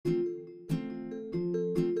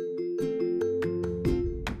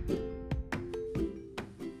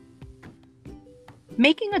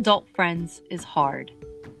Making adult friends is hard.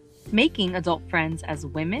 Making adult friends as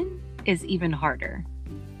women is even harder.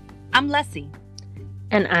 I'm Leslie.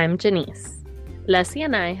 And I'm Janice. Leslie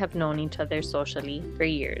and I have known each other socially for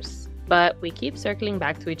years, but we keep circling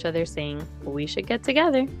back to each other saying we should get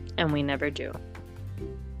together, and we never do.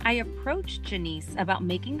 I approached Janice about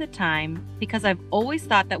making the time because I've always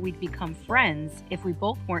thought that we'd become friends if we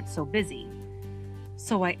both weren't so busy.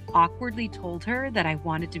 So I awkwardly told her that I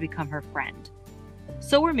wanted to become her friend.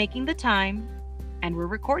 So we're making the time, and we're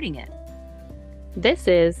recording it. This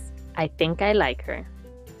is I Think I Like Her.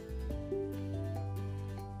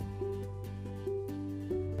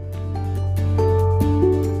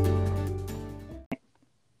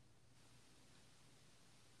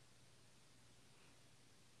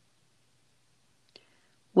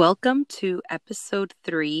 Welcome to episode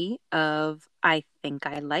 3 of I Think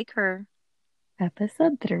I Like Her.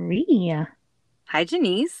 Episode 3. Hi,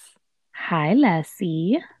 Janice. Hi,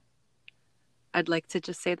 Leslie. I'd like to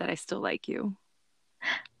just say that I still like you.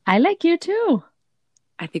 I like you too.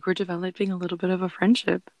 I think we're developing a little bit of a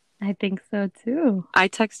friendship. I think so too. I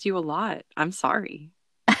text you a lot. I'm sorry.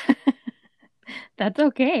 That's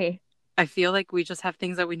okay. I feel like we just have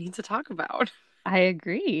things that we need to talk about. I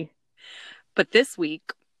agree. But this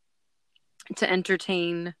week, to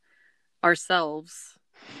entertain ourselves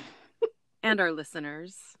and our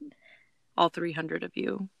listeners, all 300 of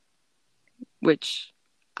you, which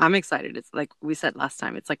I'm excited. It's like we said last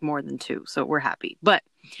time, it's like more than 2, so we're happy. But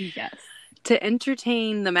yes, to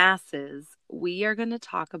entertain the masses, we are going to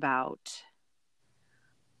talk about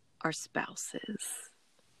our spouses,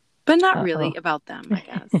 but not really about them, I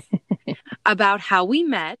guess. About how we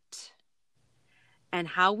met and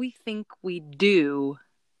how we think we do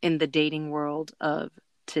in the dating world of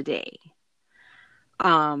today.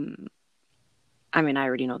 I mean, I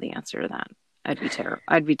already know the answer to that. I'd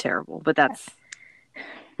be terrible, but that's...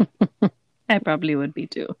 I probably would be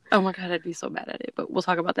too. Oh my God, I'd be so bad at it, but we'll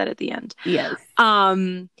talk about that at the end. Yes.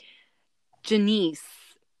 Janice,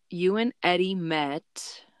 you and Eddie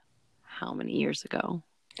met how many years ago?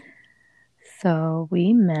 So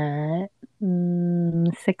we met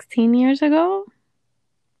 16 years ago.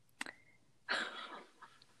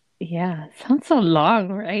 Yeah, sounds so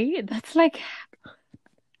long, right? That's like,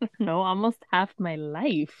 almost half my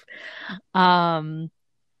life. I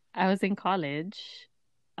was in college.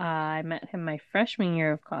 I met him my freshman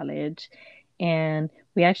year of college, and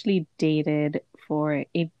we actually dated for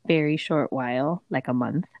a very short while, like a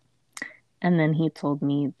month. And then he told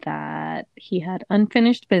me that he had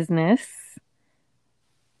unfinished business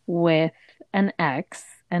with an ex,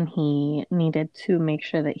 and he needed to make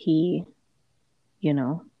sure that he,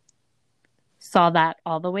 saw that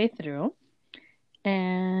all the way through.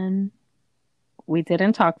 And we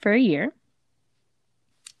didn't talk for a year.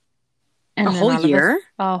 And a whole year?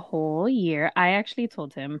 A whole year. I actually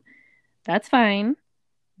told him, that's fine,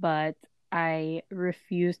 but I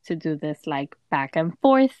refuse to do this like back and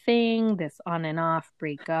forth thing, this on and off,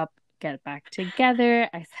 break up, get back together.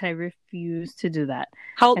 I said I refuse to do that.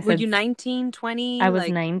 How old were you? 19, 20? I was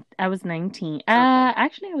 19. Okay.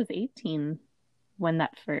 Actually, I was 18 when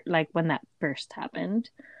that first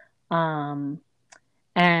happened.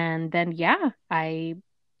 And then I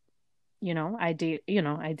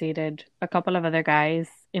dated a couple of other guys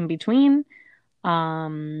in between.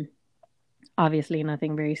 Obviously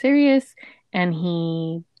nothing very serious. And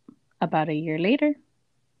he, about a year later,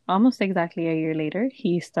 almost exactly a year later,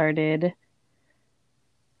 he started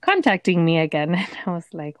contacting me again. And I was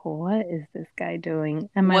like, what is this guy doing?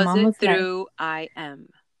 And my mom was through IM?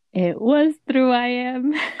 It was through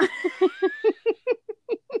IM.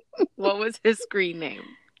 What was his screen name?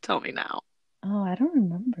 Tell me now. Oh, I don't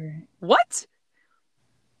remember. What?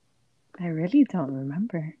 I really don't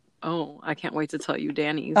remember. Oh, I can't wait to tell you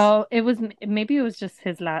Danny's. Oh, it was just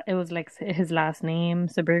his it was like his last name,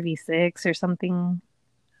 Suburbi 6 or something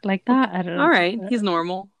like that. I don't know. All right, he's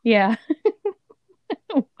normal. Yeah.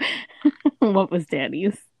 What was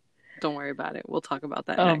Danny's? Don't worry about it. We'll talk about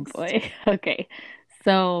that next. Oh boy. Okay.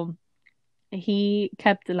 So he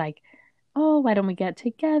kept like, oh, why don't we get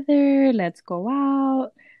together? Let's go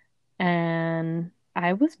out. And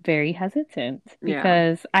I was very hesitant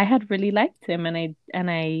because I had really liked him, and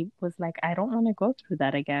I was like, I don't want to go through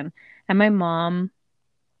that again. And my mom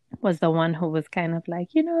was the one who was kind of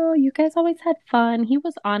like, you guys always had fun. He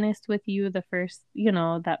was honest with you the first,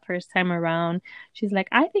 that first time around. She's like,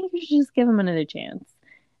 I think you should just give him another chance.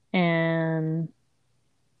 And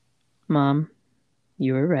Mom,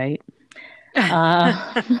 you were right.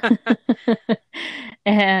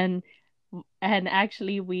 And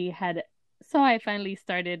actually so I finally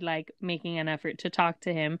started like making an effort to talk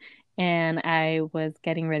to him, and I was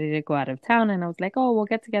getting ready to go out of town, and I was like, oh, we'll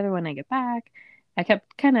get together when I get back. I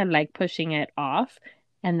kept kind of like pushing it off,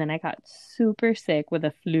 and then I got super sick with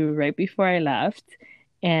a flu right before I left.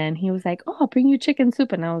 And he was like, oh, I'll bring you chicken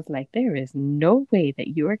soup. And I was like, there is no way that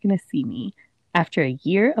you are going to see me after a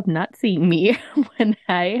year of not seeing me when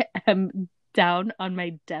I am down on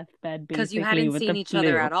my deathbed, Because you basically, hadn't with seen the each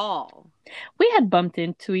other flu. at all. We had bumped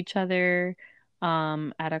into each other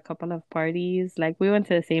at a couple of parties. Like we went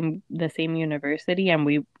to the same university and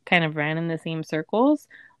we kind of ran in the same circles.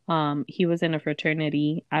 He was in a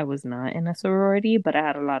fraternity. I was not in a sorority, but I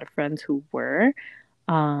had a lot of friends who were.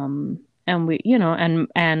 And we,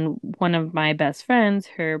 and one of my best friends,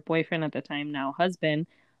 her boyfriend at the time, now husband,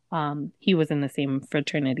 he was in the same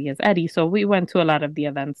fraternity as Eddie. So we went to a lot of the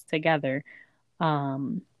events together.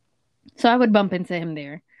 Um, so I would bump into him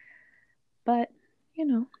there. But, you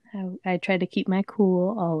know, I try to keep my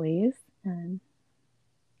cool always. And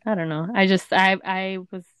I don't know.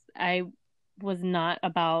 I was not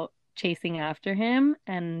about chasing after him.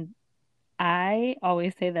 And I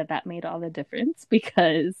always say that that made all the difference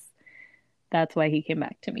because that's why he came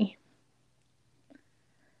back to me.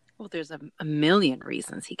 Well, there's a million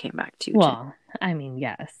reasons he came back to you too. Well, I mean,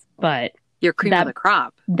 yes, but You're cream of that the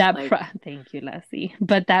crop. Like, thank you, Leslie.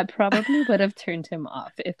 But that probably would have turned him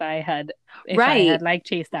off if I had right, like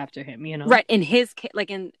chased after him, you know? right. In his case,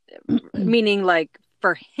 like in meaning like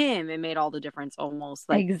for him, it made all the difference almost.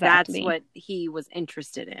 Like that's Exactly. what he was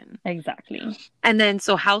interested in. Exactly. And then,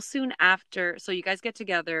 so how soon after? So you guys get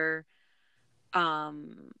together,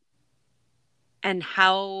 um, and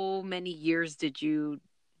how many years did you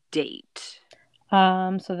date?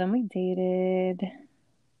 So then we dated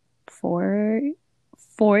for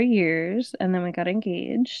 4 years and then we got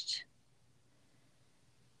engaged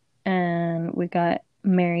and we got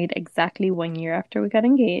married exactly 1 year after we got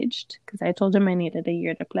engaged because I told him I needed a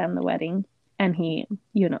year to plan the wedding and he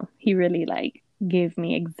really like gave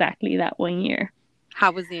me exactly that 1 year.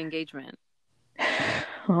 How was the engagement?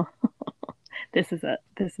 Oh, this is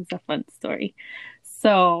a fun story.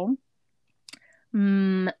 So,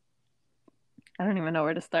 mm, I don't even know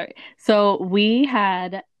where to start. So we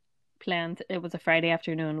had planned, it was a Friday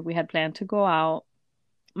afternoon. We had planned to go out.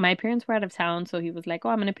 My parents were out of town, so he was like, oh,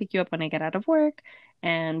 I'm gonna pick you up when I get out of work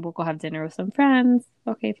and we'll go have dinner with some friends.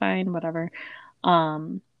 Okay, fine, whatever.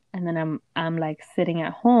 Um, and then I'm like sitting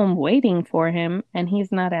at home waiting for him and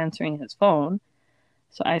he's not answering his phone.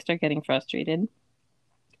 So I start getting frustrated.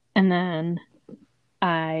 And then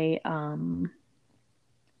I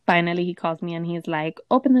finally he calls me and he's like,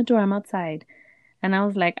 open the door, I'm outside. And I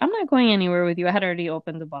was like, I'm not going anywhere with you. I had already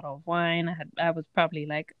opened a bottle of wine. I was probably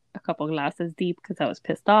like a couple glasses deep because I was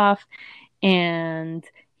pissed off. And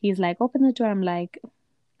he's like, open the door. I'm like,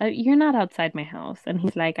 you're not outside my house. And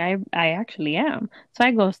he's like, I actually am. So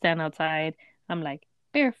I go stand outside. I'm like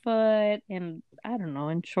barefoot and I don't know,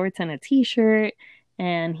 in shorts and a t-shirt.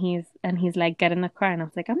 And he's like, get in the car. And I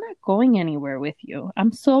was like, I'm not going anywhere with you.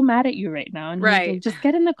 I'm so mad at you right now. And he's like, Right. just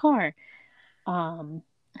get in the car. Um,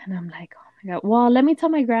 and I'm like, oh my God. Well, let me tell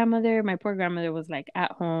my grandmother. My poor grandmother was like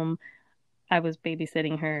at home. I was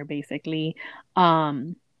babysitting her basically.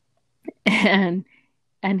 Um, and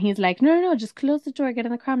he's like, no, no, no, just close the door, get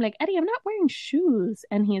in the car. I'm like, Eddie, I'm not wearing shoes.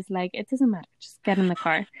 And he's like, it doesn't matter, just get in the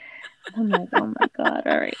car. And I'm like, oh my God,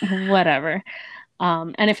 all right, whatever.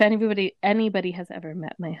 And if anybody has ever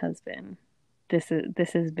met my husband, this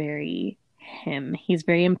is very him. He's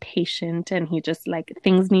very impatient and he just like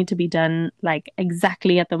things need to be done like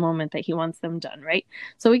exactly at the moment that he wants them done, right?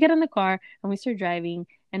 So we get in the car and we start driving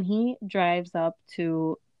and he drives up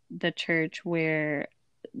to the church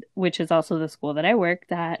which is also the school that I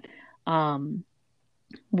worked at,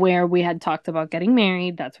 where we had talked about getting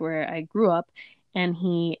married. That's where I grew up. And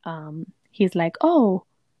he's like, oh,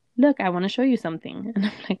 look, I want to show you something. And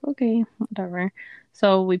I'm like, okay, whatever.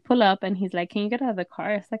 So we pull up and he's like, can you get out of the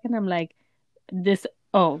car a second? I'm like, this,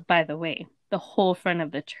 oh, by the way, the whole front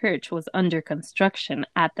of the church was under construction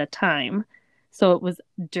at the time. So it was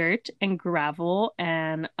dirt and gravel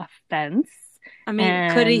and a fence. I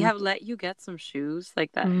mean, could he And have let you get some shoes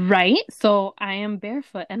like that? right, so I am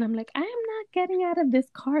barefoot and I'm like, I am not getting out of this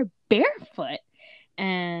car barefoot.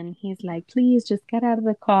 And he's like, please just get out of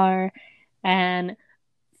the car. And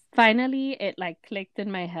finally, it like clicked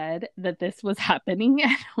in my head that this was happening.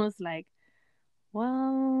 And I was like,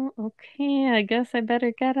 well, okay, I guess I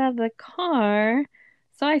better get out of the car.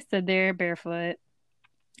 So I stood there barefoot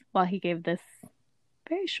while he gave this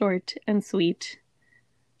very short and sweet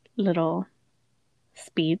little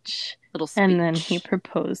speech. Little And then he speech.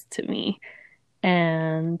 proposed to me.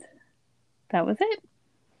 And that was it.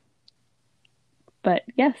 But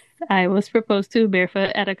yes, I was proposed to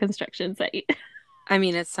barefoot at a construction site. I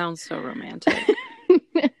mean, it sounds so romantic.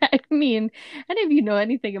 I mean, and if you know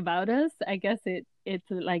anything about us, I guess it's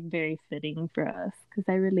like very fitting for us because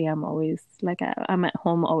I really am always like I'm at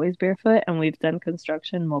home always barefoot, and we've done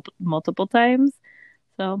construction multiple times.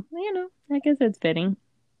 So, I guess it's fitting.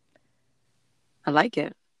 I like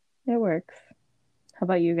it. It works. How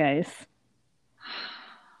about you guys?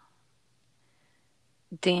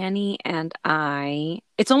 Danny and I,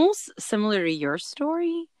 it's almost similar to your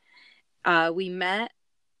story. We met,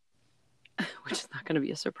 which is not going to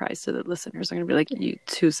be a surprise to the listeners. I'm going to be like, you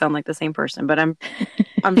two sound like the same person, but I'm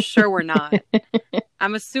sure we're not.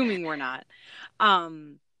 I'm assuming we're not. I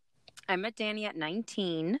met Danny at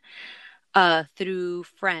 19 through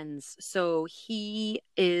friends. So he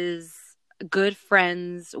is good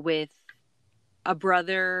friends with a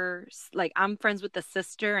brother. Like I'm friends with the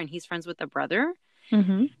sister and he's friends with the brother.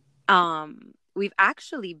 Mm-hmm. We've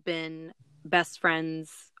actually been best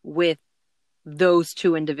friends with those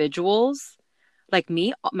two individuals, like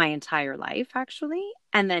me, my entire life, actually.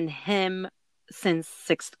 And then him since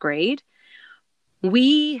 6th grade.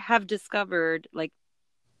 We have discovered, like,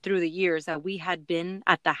 through the years that we had been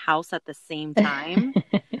at the house at the same time,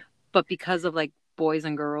 but because of like boys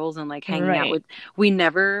and girls and like hanging out with, we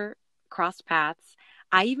never crossed paths.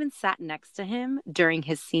 I even sat next to him during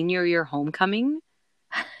his senior year homecoming.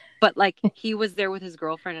 But like he was there with his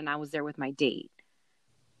girlfriend and I was there with my date.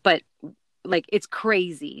 But like it's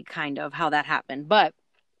crazy kind of how that happened. But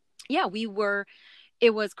yeah, it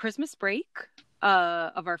was Christmas break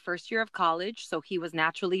of our first year of college. So he was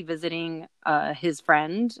naturally visiting his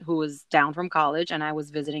friend who was down from college, and I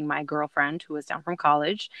was visiting my girlfriend who was down from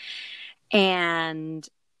college. And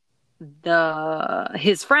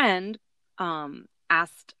his friend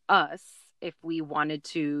asked us if we wanted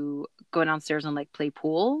to go downstairs and like play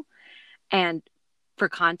pool. And for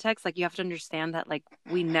context, like you have to understand that like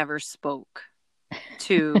we never spoke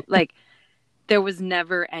to like there was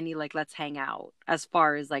never any like let's hang out as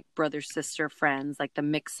far as like brother sister friends, like the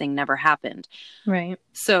mixing never happened. Right.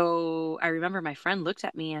 So I remember my friend looked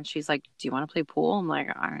at me and she's like, do you want to play pool? I'm like,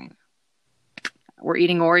 all right, we're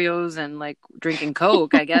eating Oreos and like drinking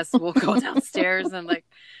Coke. I guess we'll go downstairs and like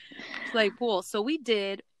play pool. So we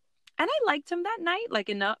did. And I liked him that night, like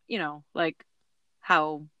enough, like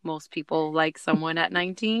how most people like someone at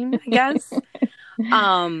 19, I guess.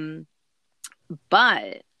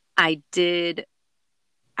 But I did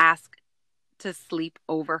ask to sleep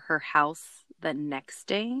over her house the next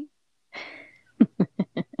day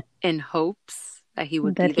in hopes that he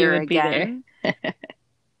would be there again.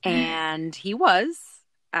 And he was,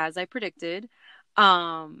 as I predicted.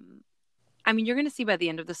 I mean, you're going to see by the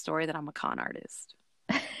end of the story that I'm a con artist.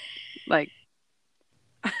 Like,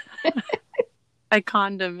 I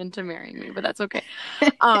conned him into marrying me, but that's okay.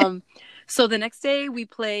 So the next day we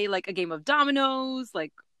play like a game of dominoes.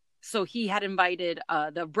 Like, so he had invited,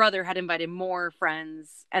 the brother had invited more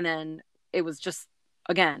friends. And then it was just,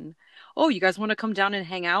 again, oh, you guys want to come down and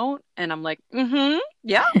hang out? And I'm like,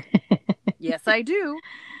 yeah, yes, I do.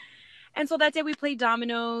 And so that day we played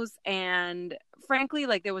dominoes. And frankly,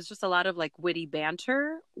 like there was just a lot of like witty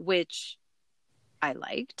banter, which I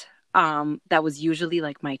liked. That was usually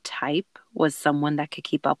like my type, was someone that could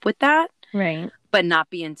keep up with that. Right. But not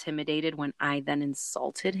be intimidated when I then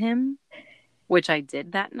insulted him, which I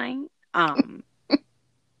did that night.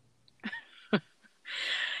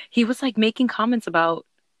 He was like making comments about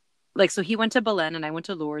like, so he went to Belen and I went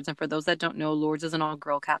to Lourdes. And for those that don't know, Lourdes is an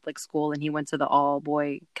all-girl Catholic school and he went to the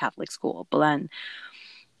all-boy Catholic school, Belen.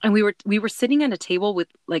 And we were sitting at a table with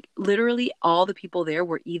like literally all the people there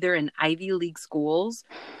were either in Ivy League schools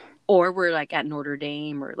or were like at Notre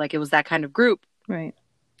Dame, or like it was that kind of group. Right.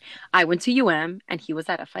 I went to UM and he was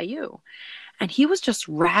at FIU. And he was just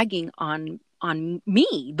ragging on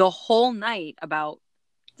me the whole night about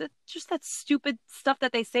just that stupid stuff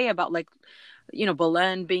that they say about like,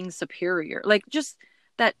 Belen being superior. Like just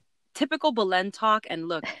that typical Belen talk. And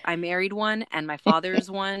look, I married one and my father's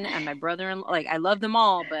one and my brother-in-law. Like I love them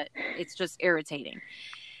all, but it's just irritating.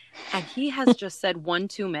 And he has just said one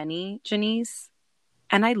too many, Janice.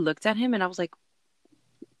 And I looked at him and I was like,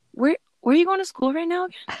 where are you going to school right now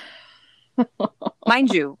again?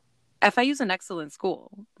 Mind you, FIU's an excellent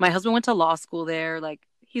school. My husband went to law school there. Like,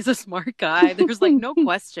 he's a smart guy. There's like no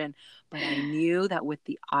question. But I knew that with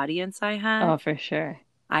the audience I had. Oh, for sure.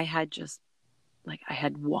 I had just, like, I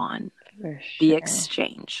had won the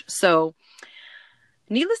exchange. So,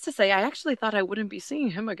 needless to say, I actually thought I wouldn't be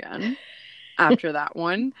seeing him again after that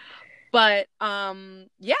one. But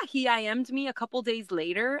yeah, he IM'd me a couple days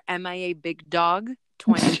later. MIA Big Dog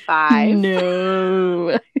 25.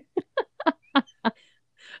 No.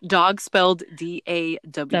 Dog spelled Dawg,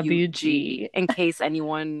 WG. in case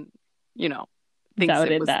anyone, you know, thinks it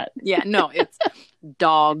Doubted was, that. yeah, no, it's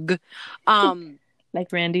dog. Um,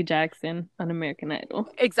 Like Randy Jackson on American Idol.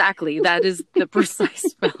 exactly. That is the precise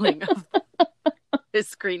spelling of his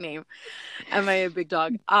screen name. Am I a big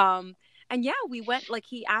dog? And yeah, we went, like,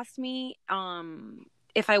 he asked me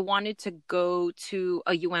if I wanted to go to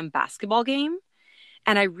a basketball game.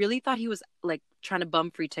 And I really thought he was like trying to bum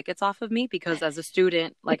free tickets off of me because as a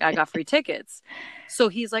student, like I got free tickets. So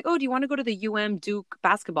he's like, "Oh, do you want to go to the Duke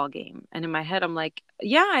basketball game?" And in my head, I'm like,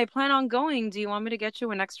 "Yeah, I plan on going. Do you want me to get you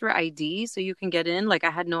an extra ID so you can get in?" Like I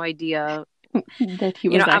had no idea. That he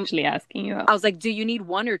was actually asking you out. I was like, "Do you need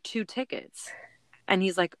 1 or 2 tickets?" And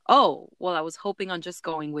he's like, "Oh, well, I was hoping on just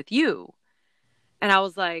going with you." And I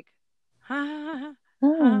was like,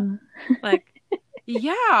 like,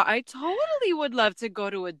 yeah, I totally would love to go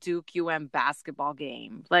to a Duke basketball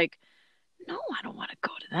game. Like, no, I don't want to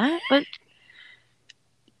go to that. But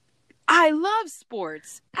I love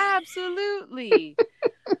sports. Absolutely.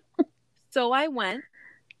 So I went,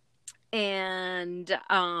 and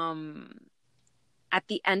at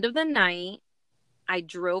the end of the night, I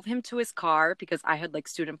drove him to his car because I had like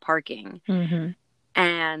student parking. Mm-hmm.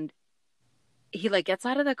 And he like gets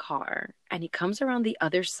out of the car and he comes around the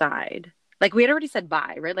other side. Like we had already said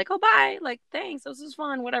bye, right? Like, oh, bye. Like, thanks. This was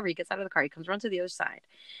fun. Whatever. He gets out of the car. He comes around to the other side.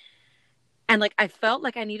 And like, I felt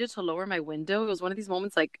like I needed to lower my window. It was one of these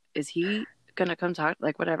moments like, is he going to come talk?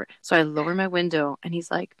 Like, whatever. So I lower my window and he's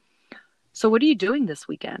like, "So what are you doing this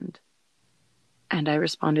weekend?" And I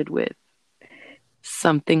responded with,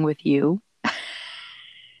 "Something with you."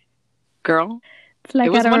 Girl. It's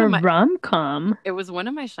like at a rom-com. It was one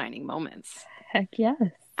of my shining moments. Heck yes.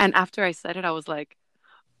 And after I said it, I was like,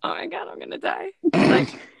 oh my God, I'm going to die.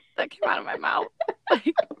 Like, that came out of my mouth.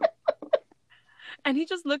 Like, and he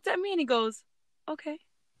just looked at me and he goes, "Okay,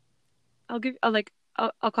 I'll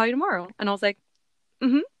call you tomorrow." And I was like,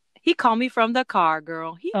 mm-hmm. He called me from the car,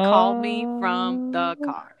 girl. He called me from the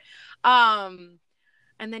car.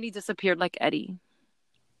 And then he disappeared like Eddie.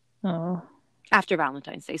 Oh. After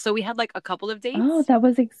Valentine's Day. So we had like a couple of dates. Oh, that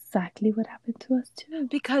was exactly what happened to us too.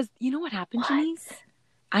 Because you know what happened, Janice?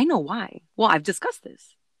 I know why. Well, I've discussed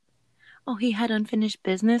this. Oh, he had unfinished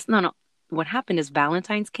business? No. What happened is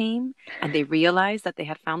Valentine's came and they realized that they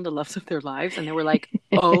had found the loves of their lives and they were like,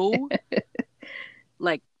 oh,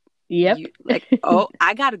 like, yep. Oh,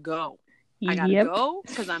 I gotta go. I gotta go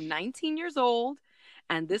because I'm 19 years old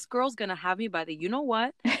and this girl's gonna have me by the you know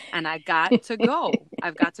what, and I got to go.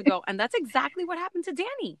 I've got to go. And that's exactly what happened to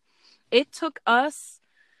Danny. It took us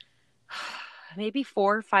maybe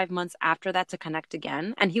 4 or 5 months after that to connect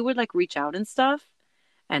again. And he would like reach out and stuff.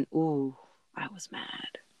 And ooh, I was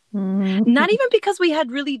mad. Mm-hmm. Not even because we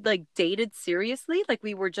had really like dated seriously. Like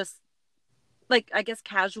we were just like, I guess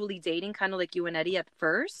casually dating, kind of like you and Eddie at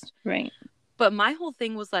first. Right. But my whole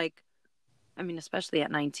thing was like, I mean, especially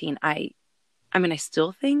at 19, I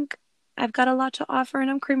still think I've got a lot to offer and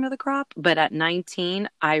I'm cream of the crop. But at 19,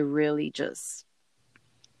 I really just...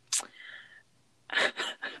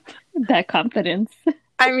 that confidence.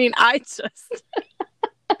 I mean, I just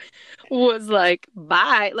was like,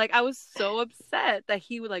 bye. Like, I was so upset that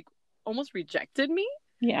he would like almost rejected me.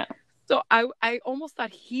 Yeah. So I almost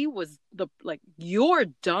thought he was the, like, you're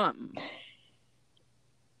dumb.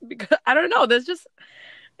 Because, I don't know, there's just...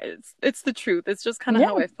 It's the truth. It's just kind of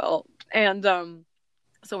how I felt. And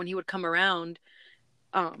so when he would come around,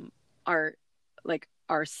 our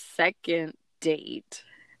second date,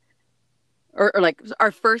 or like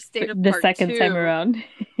our first date of the part second 2 time around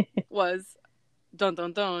was a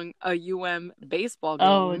baseball game.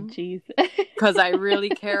 Oh, jeez. Because I really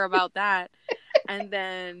care about that. And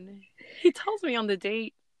then he tells me on the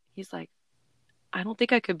date, he's like, "I don't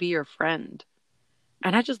think I could be your friend."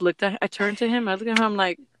 And I just I turned to him, I looked at him, I'm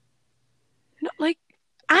like, no, like,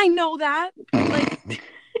 I know that. Like,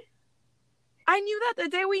 I knew that the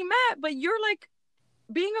day we met, but you're like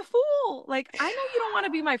being a fool. Like, I know you don't want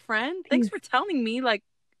to be my friend. Thanks for telling me. Like,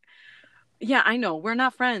 yeah, I know. We're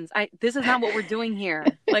not friends. This is not what we're doing here.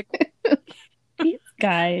 Like, these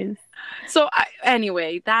guys. So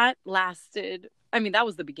anyway, that lasted, I mean, that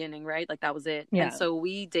was the beginning, right? Like, that was it. Yeah. And so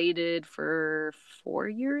we dated for 4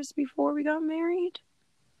 years before we got married.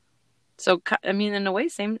 So, I mean, in a way,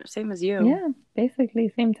 same as you. Yeah,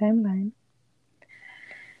 basically same timeline.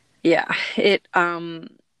 Yeah, I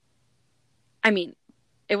mean,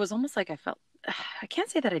 it was almost like I can't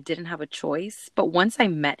say that I didn't have a choice, but once I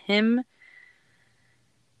met him,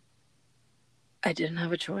 I didn't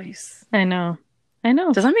have a choice. I know.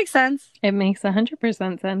 Does that make sense? It makes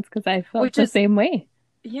 100% sense because I felt the same way.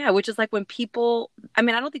 Yeah, which is like when people, I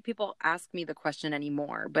mean, I don't think people ask me the question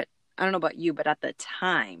anymore, but I don't know about you, but at the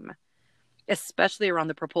time, especially around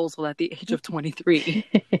the proposal at the age of 23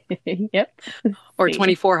 Yep. or See.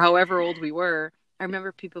 24, however old we were, I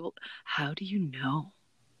remember people, how do you know?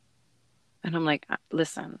 And I'm like,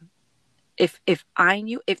 listen, if I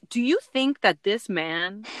knew, if do you think that this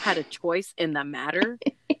man had a choice in the matter?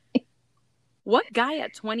 What guy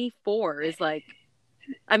at 24 is like,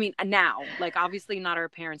 I mean, now, like obviously not our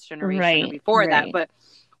parents' generation or Right, before that, right. but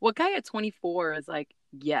what guy at 24 is like,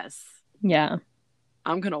 yes, Yeah.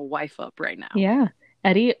 I'm gonna wife up right now. Yeah.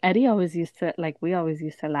 Eddie always used to like we always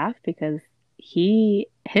used to laugh because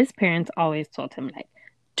his parents always told him like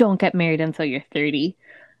don't get married until you're 30.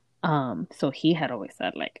 So he had always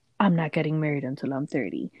said like I'm not getting married until I'm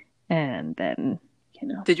 30. And then, you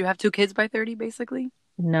know, Did you have two kids by 30, basically?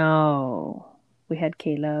 no. We had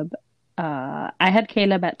Caleb. I had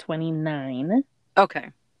Caleb at 29. Okay.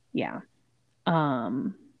 Yeah.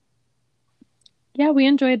 Um yeah, we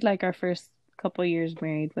enjoyed like our first couple years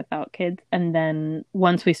married without kids. And then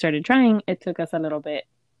once we started trying, it took us a little bit.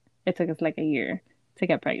 It took us like a year to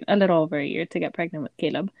get pregnant, a little over a year to get pregnant with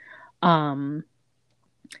Caleb. Um,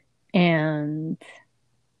 and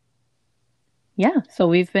yeah, so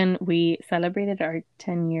we celebrated our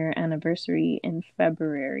 10-year anniversary in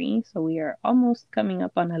February. So we are almost coming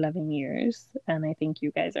up on 11 years. And I think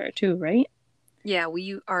you guys are too, right? Yeah,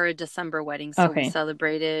 we are a December wedding, so we Okay.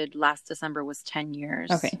 celebrated last December was 10 years.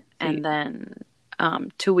 Okay. So And then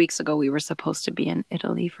 2 weeks ago we were supposed to be in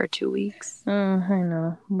Italy for 2 weeks. I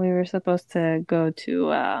know. We were supposed to go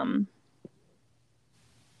to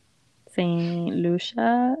St.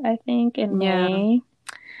 Lucia, I think, in Yeah. May,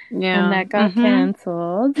 and Yeah. that got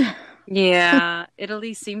canceled. Yeah.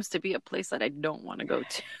 Italy seems to be a place that I don't want to go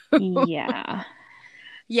to. Yeah.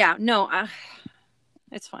 Yeah, no,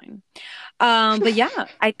 it's fine. But yeah,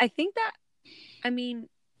 I think that, I mean,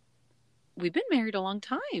 we've been married a long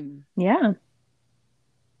time. Yeah.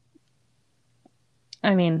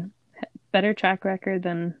 I mean, better track record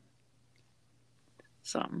than,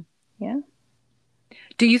 So, yeah.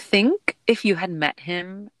 do you think if you had met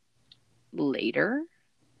him later,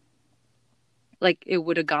 like it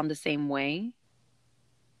would have gone the same way?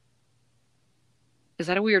 Is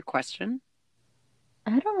that a weird question?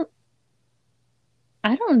 I don't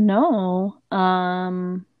I don't know.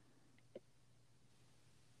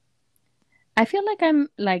 I feel like I'm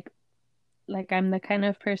the kind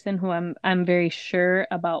of person who I'm very sure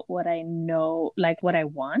about what I know, like what I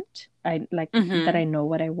want. I like that Mm-hmm. I know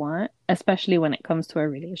what I want, especially when it comes to a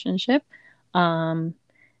relationship. Um,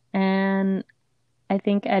 and I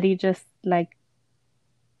think Eddie just like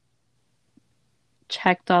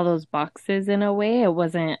checked all those boxes in a way. It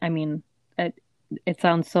wasn't, I mean, it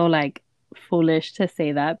sounds so like foolish to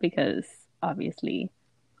say that because obviously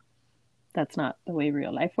that's not the way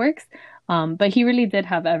real life works. But he really did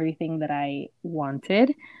have everything that I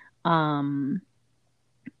wanted. Um,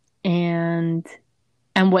 and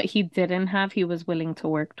and what he didn't have, he was willing to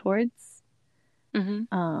work towards.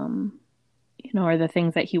 Mm-hmm. Um, or the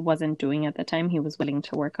things that he wasn't doing at the time, he was willing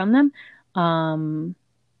to work on them. Um,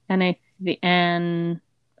 and I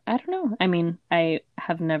don't know. I mean, I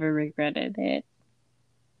have never regretted it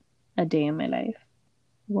a day in my life.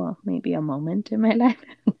 Well, maybe a moment in my life.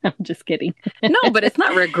 I'm just kidding. No, but it's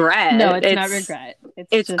not No, regret. it's not regret. It's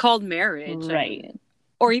It's just called marriage. I right. mean,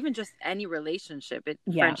 or even just any relationship,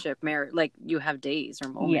 Yeah. friendship, marriage, like you have days or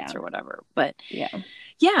moments Yeah. or whatever. But Yeah.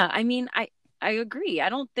 yeah, I mean, I agree. I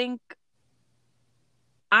don't think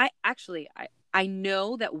I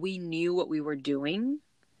know that we knew what we were doing.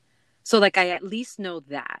 So like I at least know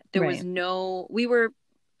that. There was Right. no we were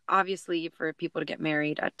obviously for people to get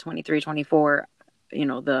married at 23, 24,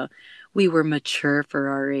 we were mature for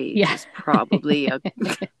our age Yeah. is probably a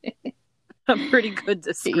pretty good Yeah.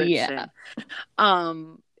 description.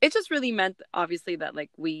 It just really meant obviously that like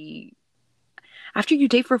we after you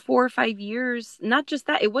date for 4 or 5 years, not just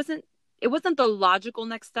that, it wasn't the logical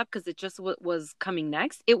next step because it just was coming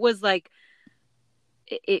next. It was like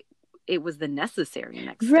it it was the necessary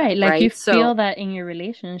next step, Right. Like you right? feel So that in your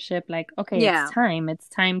relationship, like, okay, it's yeah, time. It's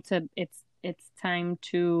time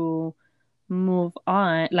to move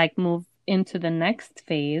on, like move into the next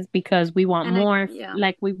phase because we want and I more, yeah,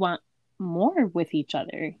 like we want more with each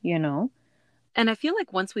other, you know? and I feel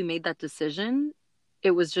like once we made that decision,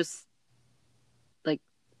 it was just like,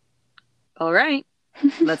 all right,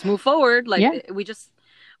 let's move forward. Like Yeah.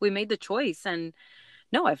 we made the choice, and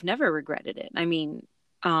no, I've never regretted it. I mean,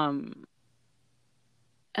 um,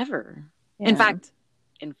 ever. In Yeah. fact,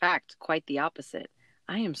 in fact, quite the opposite.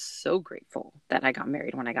 I am so grateful that I got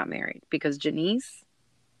married when I got married because Janice,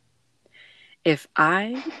 If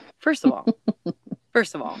I, first of all,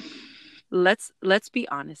 let's be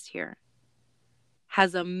honest here.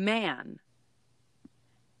 Has a man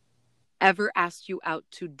ever asked you out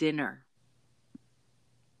to dinner?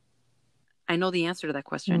 I know the answer to that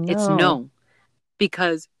question. No. It's no,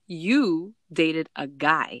 because you dated a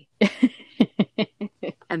guy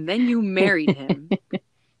and then you married him.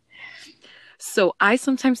 So I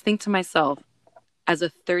sometimes think to myself, as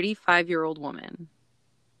a 35-year-old woman,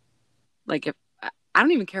 like if I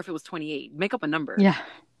don't even care if it was 28, make up a number. Yeah.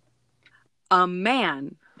 A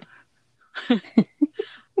man.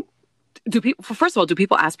 First of all, do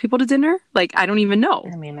people ask people to dinner? Like, I don't even know.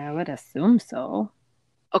 I mean, I would assume so.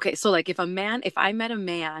 Okay, so like if I met a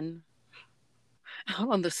man out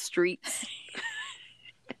on the streets,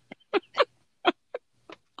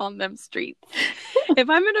 on them streets, if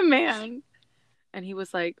I met a man and he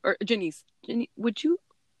was like, or Janice, would you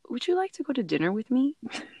like to go to dinner with me?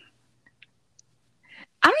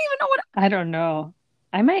 I don't even know what. I don't know.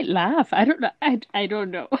 I might laugh. I don't know. I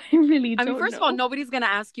don't know. I really don't know. I mean, first of all, nobody's going to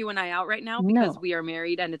ask you and I out right now because we are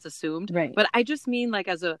married and it's assumed. Right. But I just mean like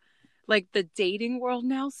like the dating world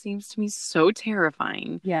now seems to me so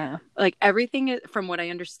terrifying. Yeah. Like everything from what I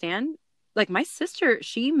understand, like my sister,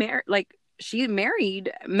 she married,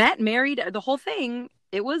 the whole thing.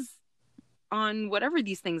 It was on whatever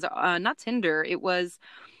these things are, not Tinder. It was,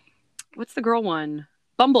 what's the girl one?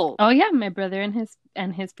 Bumble. Oh yeah, my brother and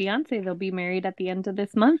his fiance, they'll be married at the end of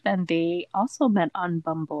this month, and they also met on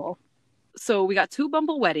Bumble. So we got 2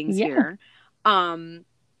 Bumble weddings here.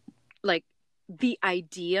 Like the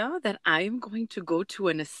idea that I'm going to go to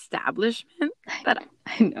an establishment that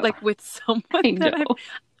I know. like with someone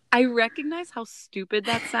I recognize how stupid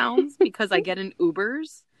that sounds because I get in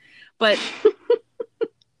Ubers, but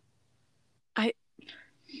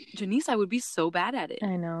Janice, I would be so bad at it.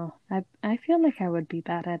 I know. I feel like I would be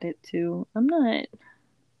bad at it too.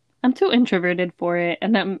 I'm too introverted for it,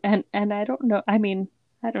 and I don't know. I mean,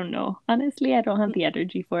 I don't know. Honestly, I don't have the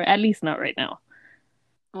energy for it. At least not right now.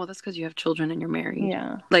 Well, that's because you have children and you're married.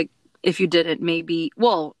 Yeah. Like if you didn't, maybe.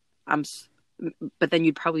 Well, but then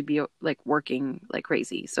you'd probably be like working like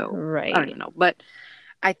crazy. So right. I don't even know. But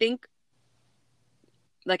I think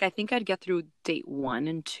I'd get through date 1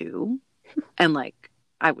 and 2, and like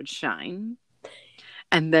I would shine,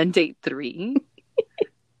 and then date 3,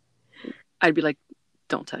 I'd be like,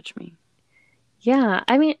 don't touch me. Yeah,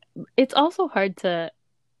 I mean, it's also hard to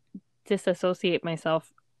disassociate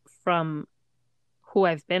myself from who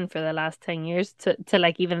I've been for the last 10 years to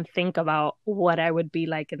like even think about what I would be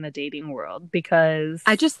like in the dating world, because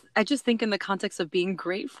I just think in the context of being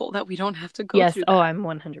grateful that we don't have to go through that. Oh, I'm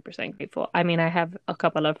 100% grateful. I mean, I have a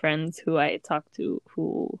couple of friends who I talk to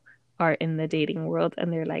who are in the dating world, and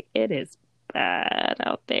they're like, it is bad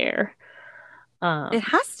out there. It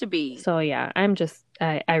has to be. So yeah,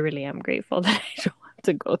 I really am grateful that I don't have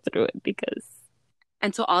to go through it, because.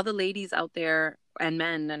 And so all the ladies out there and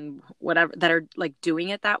men and whatever that are like doing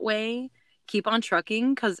it that way, keep on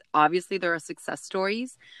trucking, because obviously there are success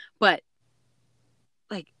stories, but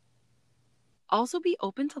like also be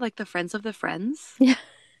open to like the friends of the friends. Yeah.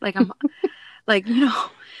 Like I'm like,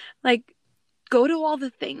 like go to all the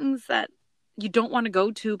things that you don't want to go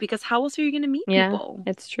to, because how else are you going to meet people?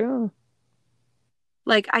 It's true.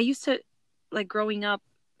 Like I used to, like growing up,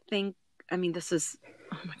 this is,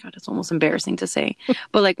 oh my God, it's almost embarrassing to say,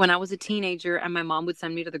 but like when I was a teenager and my mom would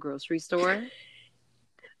send me to the grocery store,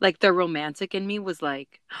 like the romantic in me was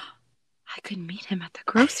like, oh, I could meet him at the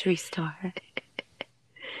grocery store.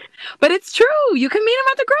 But it's true. You can meet him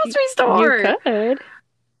at the grocery store. You could.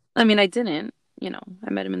 I mean, I didn't, I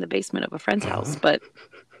met him in the basement of a friend's house, but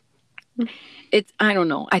I don't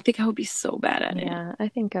know. I think I would be so bad at it. Yeah, I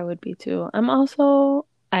think I would be too. I am also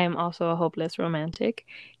a hopeless romantic,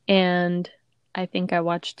 and I think I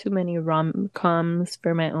watch too many rom-coms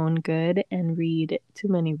for my own good and read too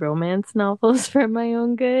many romance novels for my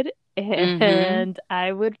own good. And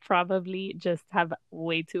I would probably just have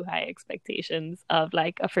way too high expectations of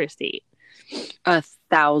like a first date.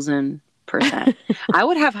 1,000%. I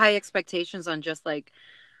would have high expectations on just like,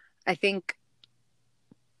 I think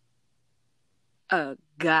a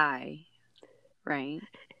guy, right?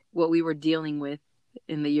 What we were dealing with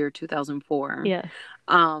in the year 2004. Yeah.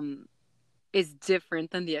 Is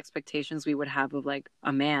different than the expectations we would have of like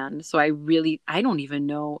a man. So I don't even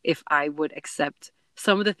know if I would accept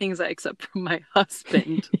some of the things I accept from my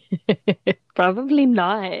husband. Probably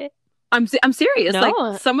not. I'm serious. No.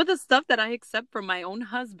 Like some of the stuff that I accept from my own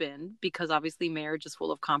husband, because obviously marriage is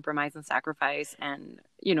full of compromise and sacrifice and,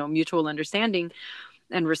 mutual understanding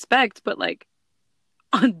and respect. But like,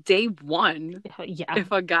 on day one, Yeah.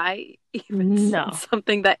 if a guy even said No.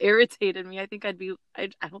 something that irritated me, I think I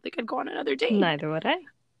don't think I'd go on another date. Neither would I.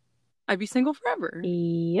 I'd be single forever.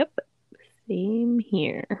 Yep. Same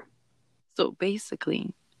here. So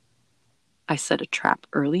basically, I set a trap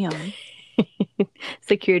early on.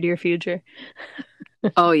 Secured your future.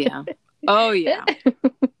 Oh, yeah. Oh, yeah.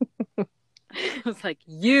 I was like,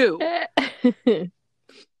 you.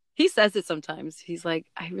 He says it sometimes. He's like,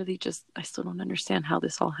 I still don't understand how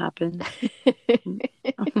this all happened. I'm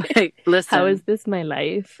like, listen. How is this my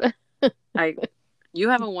life? You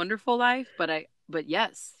have a wonderful life, but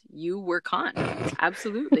yes, you were conned.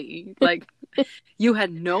 Absolutely. Like, you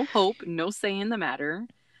had no hope, no say in the matter.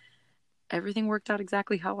 Everything worked out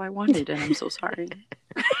exactly how I wanted, and I'm so sorry.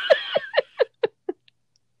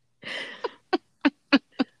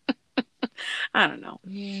 I don't know.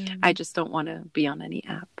 I just don't want to be on any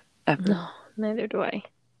app ever. No, neither do I.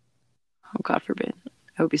 Oh, God forbid.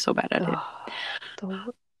 I would be so bad at it.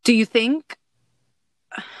 Don't... Do you think...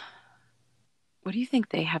 What do you think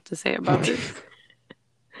they have to say about this?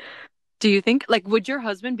 Do you think... Like, would your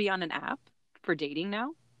husband be on an app for dating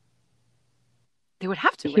now? They would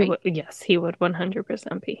have to, right? Yes, he would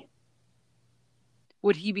 100% be.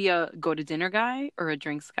 Would he be a go-to-dinner guy or a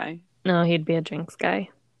drinks guy? No, he'd be a drinks guy.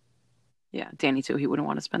 Yeah, Danny too. He wouldn't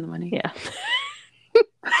want to spend the money. Yeah.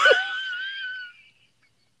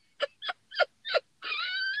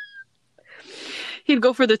 He'd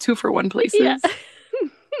go for the 2-for-1 places. Yeah.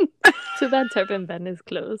 Too bad Turpin Bend is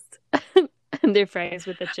closed. And they're fries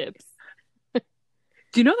with the chips.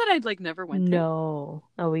 Do you know that I'd never went there? No.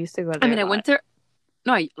 Oh, we used to go there. I mean, I went there.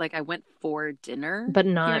 No, I went for dinner. But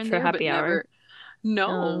not for happy hour.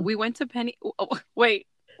 No, we went to Penny. Oh, wait.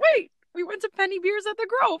 We went to Penny Beers at the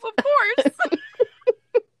Grove, of course.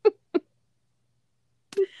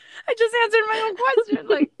 I just answered my own question.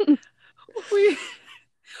 Like,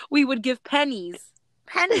 we would give pennies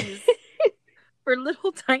for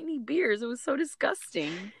little tiny beers. It was so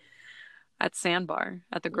disgusting. At Sandbar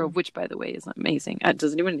at the Grove, which, by the way, is amazing. It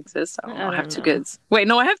doesn't even exist. I don't know. I have 2 kids. Wait,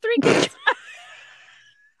 no, I have 3 kids.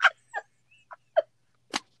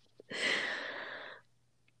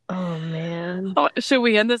 Oh, man. Oh, should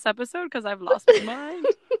we end this episode? Because I've lost my mind.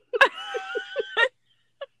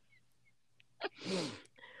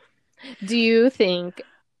 Do you think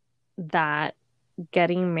that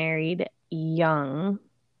getting married young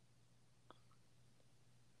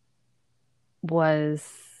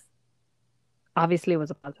was a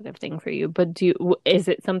positive thing for you, but is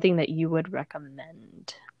it something that you would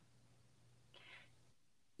recommend?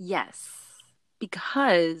 Yes,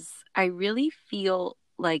 because I really feel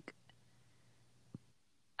like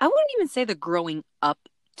I wouldn't even say the growing up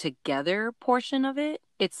together portion of it.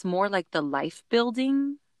 It's more like the life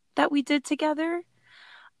building that we did together.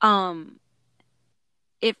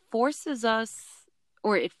 It forced us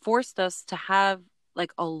to have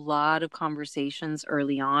a lot of conversations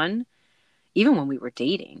early on, even when we were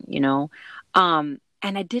dating, and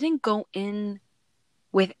I didn't go in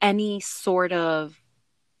with any sort of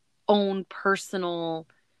own personal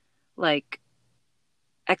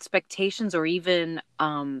expectations or even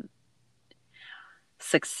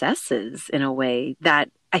successes in a way that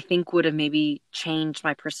I think would have maybe changed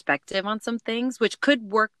my perspective on some things, which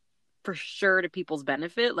could work for sure to people's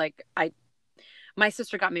benefit. My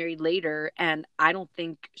sister got married later, and I don't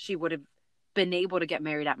think she would have been able to get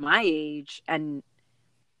married at my age and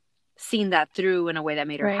seen that through in a way that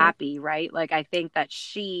made her happy, right? I think that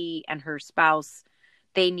she and her spouse,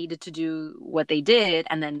 they needed to do what they did,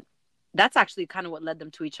 and then that's actually kind of what led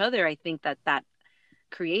them to each other. I think that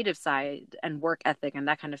creative side and work ethic and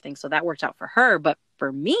that kind of thing, so that worked out for her. But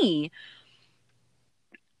for me,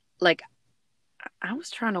 I was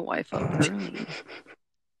trying to wife up early.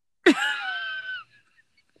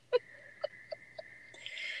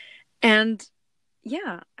 And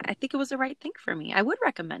yeah, I think it was the right thing for me. I would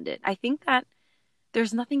recommend it. I think that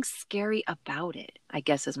there's nothing scary about it, I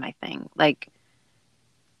guess, is my thing.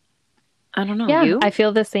 I don't know. Yeah, you? I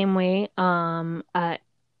feel the same way.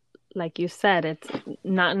 Like you said, it's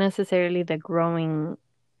not necessarily the growing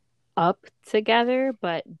up together,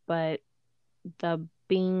 but the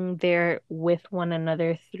being there with one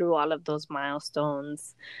another through all of those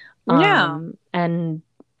milestones. And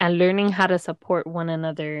learning how to support one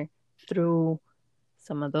another through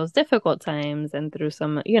some of those difficult times and through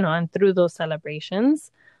some, and through those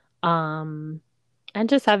celebrations. And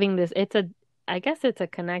just having this, I guess it's a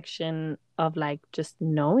connection of just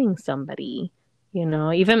knowing somebody,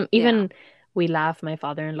 even we laugh. My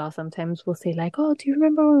father-in-law sometimes will say oh, do you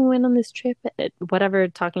remember when we went on this trip? Whatever,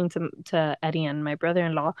 talking to Eddie and my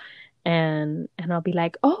brother-in-law. And I'll be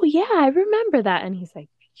like, oh yeah, I remember that. And he's like,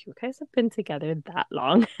 you guys have been together that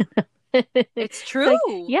long? It's true. Like,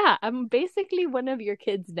 yeah, I'm basically one of your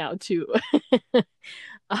kids now too.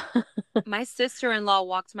 My sister-in-law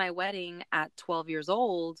walked my wedding at 12 years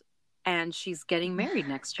old, and she's getting married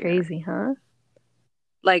next year. Crazy, huh?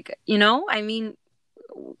 Like, I mean,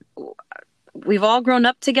 we've all grown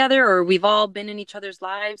up together, or we've all been in each other's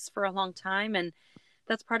lives for a long time, and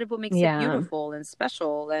that's part of what makes it beautiful and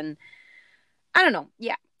special. And I don't know.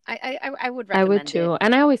 Yeah, I would recommend I would too.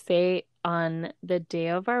 And I always say on the day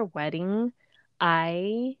of our wedding,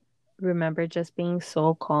 I remember just being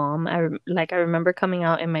so calm. I remember coming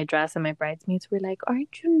out in my dress, and my bridesmaids were like,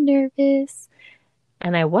 "Aren't you nervous?"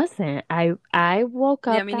 And I wasn't. I woke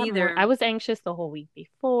up me that neither. I was anxious the whole week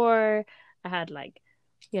before. I had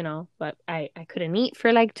but I couldn't eat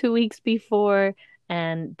for like 2 weeks before.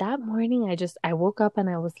 And that morning I woke up and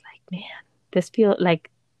I was like, man, this feels like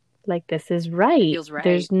this is right. Feels right.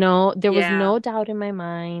 There was no doubt in my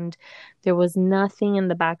mind. There was nothing in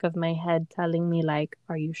the back of my head telling me like,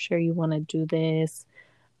 are you sure you want to do this?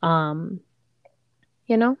 And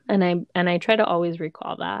I try to always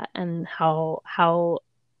recall that and how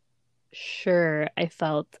sure I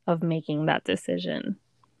felt of making that decision.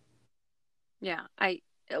 Yeah,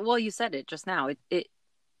 well, you said it just now.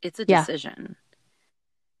 It's a decision.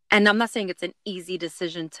 And I'm not saying it's an easy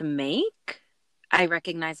decision to make. I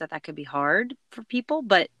recognize that could be hard for people,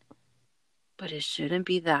 but it shouldn't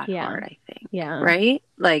be that hard, I think. Yeah. Right?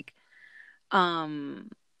 Like,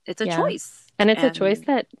 it's a choice. And it's a choice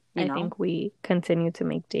that I think we continue to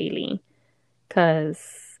make daily. Because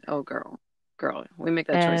oh, girl, we make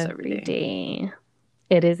that choice every day.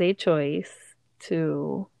 It is a choice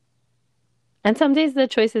to, and some days the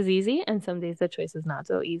choice is easy, and some days the choice is not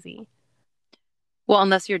so easy. Well,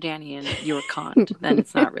 unless you're Danny and you were conned, then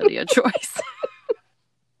it's not really a choice.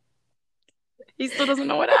 He still doesn't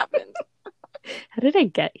know what happened. How did I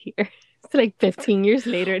get here? It's like 15 years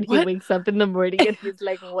later, and he wakes up in the morning and he's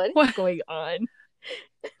like, "What is going on?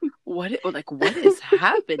 What is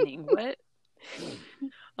happening? What?"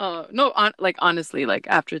 No, honestly, like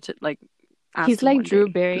after he's like Drew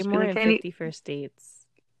Barrymore in 50 First Dates.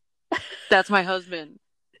 That's my husband.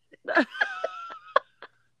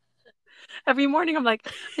 Every morning, I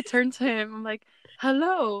turn to him. I'm like,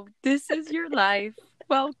 "Hello, this is your life.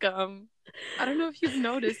 Welcome. I don't know if you've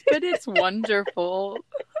noticed, but it's wonderful."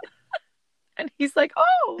 And he's like,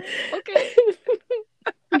 "Oh, okay."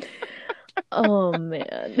 Oh,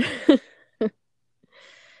 man.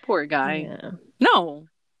 Poor guy. Yeah. No,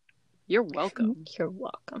 you're welcome. You're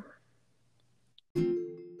welcome.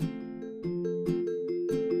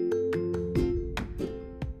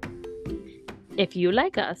 If you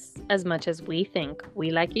like us as much as we think we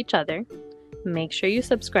like each other, make sure you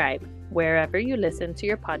subscribe wherever you listen to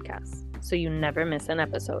your podcasts so you never miss an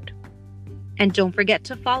episode. And don't forget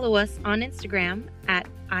to follow us on Instagram at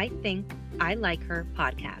I Think I Like Her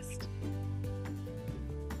Podcast.